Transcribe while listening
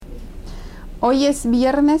Hoy es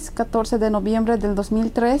viernes 14 de noviembre del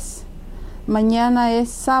 2003. Mañana es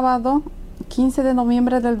sábado 15 de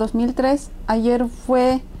noviembre del 2003. Ayer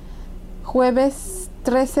fue jueves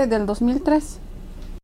 13 del 2003.